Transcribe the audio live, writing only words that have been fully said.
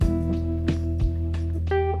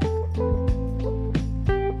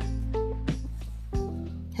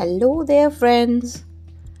Hello there, friends.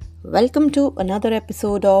 Welcome to another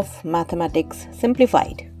episode of Mathematics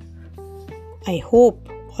Simplified. I hope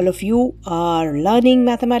all of you are learning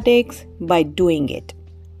mathematics by doing it.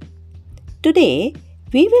 Today,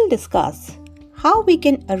 we will discuss how we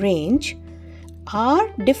can arrange our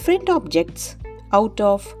different objects out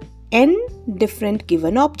of n different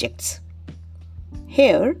given objects.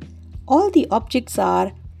 Here, all the objects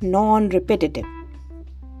are non-repetitive.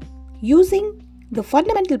 Using the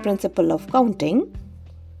fundamental principle of counting,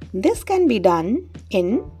 this can be done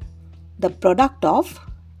in the product of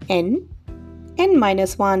n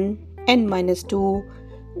minus 1, n minus 2,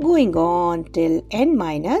 going on till n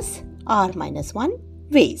minus r minus 1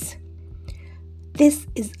 ways. This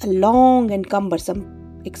is a long and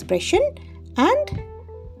cumbersome expression, and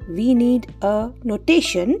we need a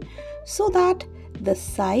notation so that the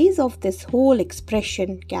size of this whole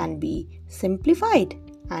expression can be simplified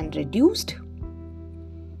and reduced.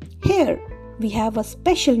 Here we have a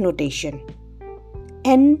special notation,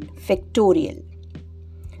 n factorial,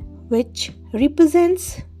 which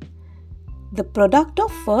represents the product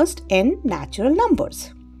of first n natural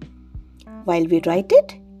numbers. While we write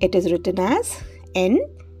it, it is written as n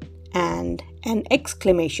and an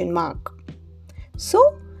exclamation mark. So,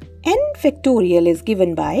 n factorial is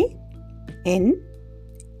given by n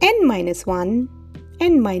minus 1,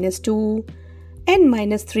 n minus 2, n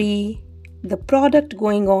minus 3, the product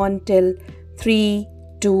going on till 3,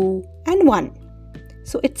 2 and 1.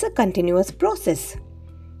 So it's a continuous process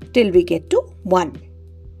till we get to 1.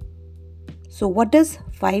 So what does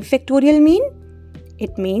 5 factorial mean?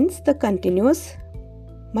 It means the continuous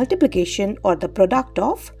multiplication or the product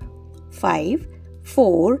of 5,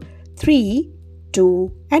 4, 3,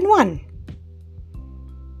 2 and 1.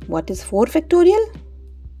 What is 4 factorial?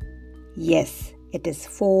 Yes, it is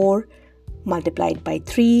 4 multiplied by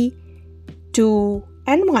 3, 2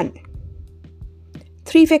 and 1.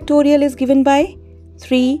 3 factorial is given by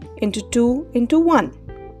 3 into 2 into 1.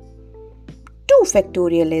 2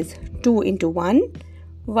 factorial is 2 into 1,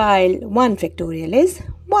 while 1 factorial is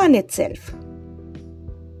 1 itself.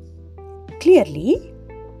 Clearly,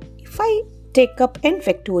 if I take up n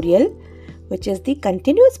factorial, which is the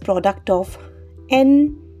continuous product of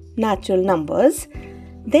n natural numbers,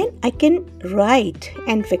 then I can write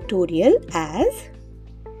n factorial as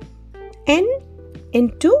n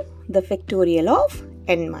into the factorial of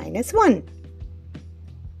n minus 1.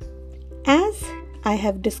 As I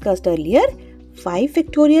have discussed earlier, 5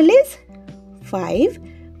 factorial is 5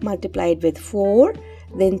 multiplied with 4,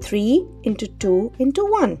 then 3 into 2 into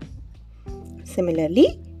 1.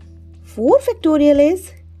 Similarly, 4 factorial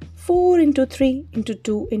is 4 into 3 into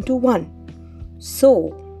 2 into 1.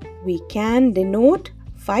 So, we can denote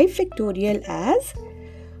 5 factorial as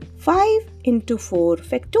 5 into 4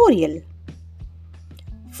 factorial.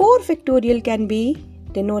 4 factorial can be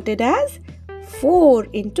denoted as 4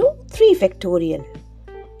 into 3 factorial.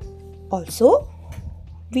 Also,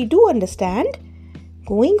 we do understand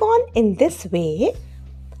going on in this way,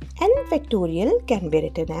 n factorial can be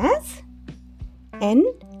written as n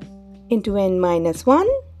into n minus 1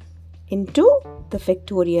 into the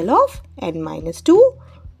factorial of n minus 2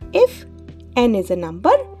 if n is a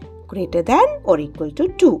number greater than or equal to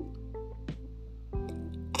 2.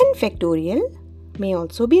 N factorial may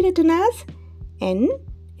also be written as n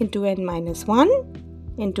into n minus 1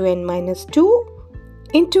 into n minus 2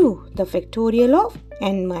 into the factorial of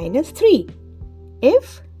n minus 3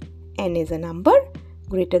 if n is a number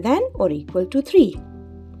greater than or equal to 3.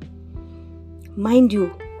 Mind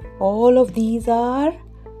you, all of these are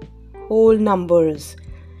whole numbers.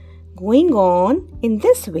 Going on in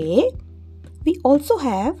this way, we also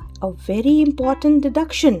have a very important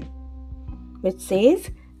deduction which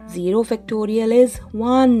says 0 factorial is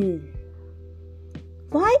 1.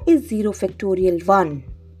 Why is 0 factorial 1?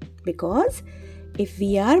 Because if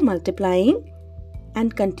we are multiplying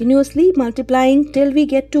and continuously multiplying till we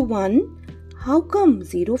get to 1, how come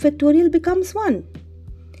 0 factorial becomes 1?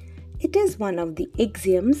 It is one of the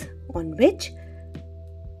axioms on which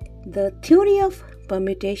the theory of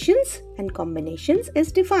permutations and combinations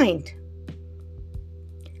is defined.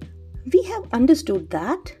 We have understood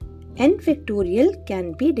that n factorial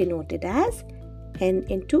can be denoted as n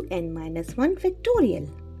into n minus 1 factorial,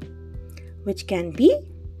 which can be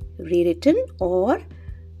rewritten or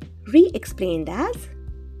re-explained as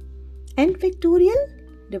n factorial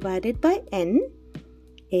divided by n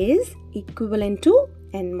is equivalent to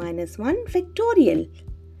n minus 1 factorial.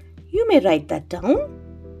 You may write that down.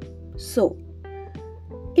 So,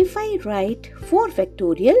 if I write 4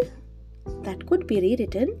 factorial, that could be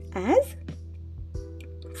rewritten as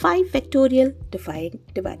 5 factorial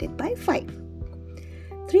divided by 5.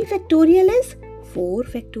 3 factorial is 4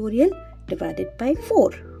 factorial divided by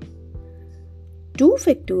 4. 2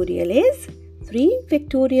 factorial is 3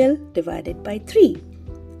 factorial divided by 3.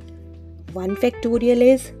 1 factorial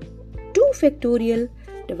is 2 factorial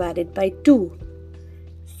divided by 2.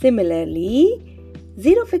 Similarly,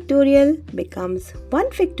 0 factorial becomes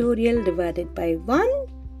 1 factorial divided by 1,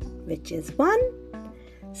 which is 1.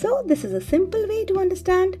 So, this is a simple way to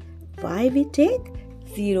understand why we take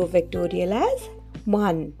 0 factorial as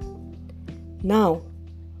 1. Now,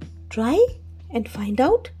 try and find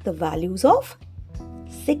out the values of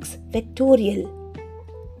 6 factorial.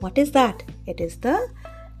 What is that? It is the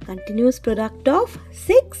continuous product of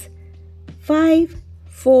 6, 5,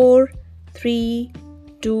 4, 3,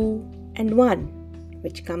 2 and 1,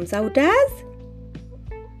 which comes out as,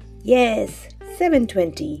 yes,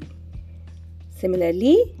 720.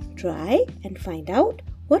 Similarly, try and find out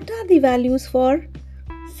what are the values for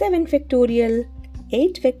 7 factorial,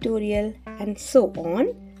 8 factorial and so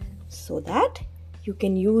on, so that you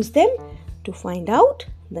can use them to find out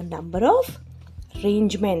the number of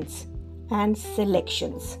arrangements and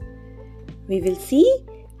selections. We will see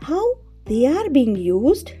how they are being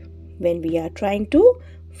used when we are trying to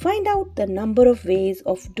find out the number of ways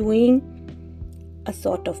of doing a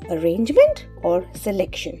sort of arrangement or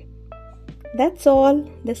selection. That's all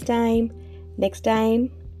this time. Next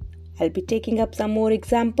time, I'll be taking up some more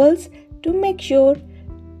examples to make sure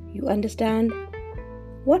you understand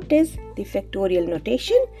what is the factorial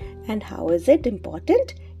notation and how is it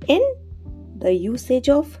important in the usage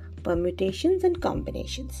of permutations and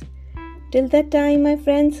combinations. Till that time, my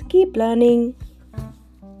friends, keep learning.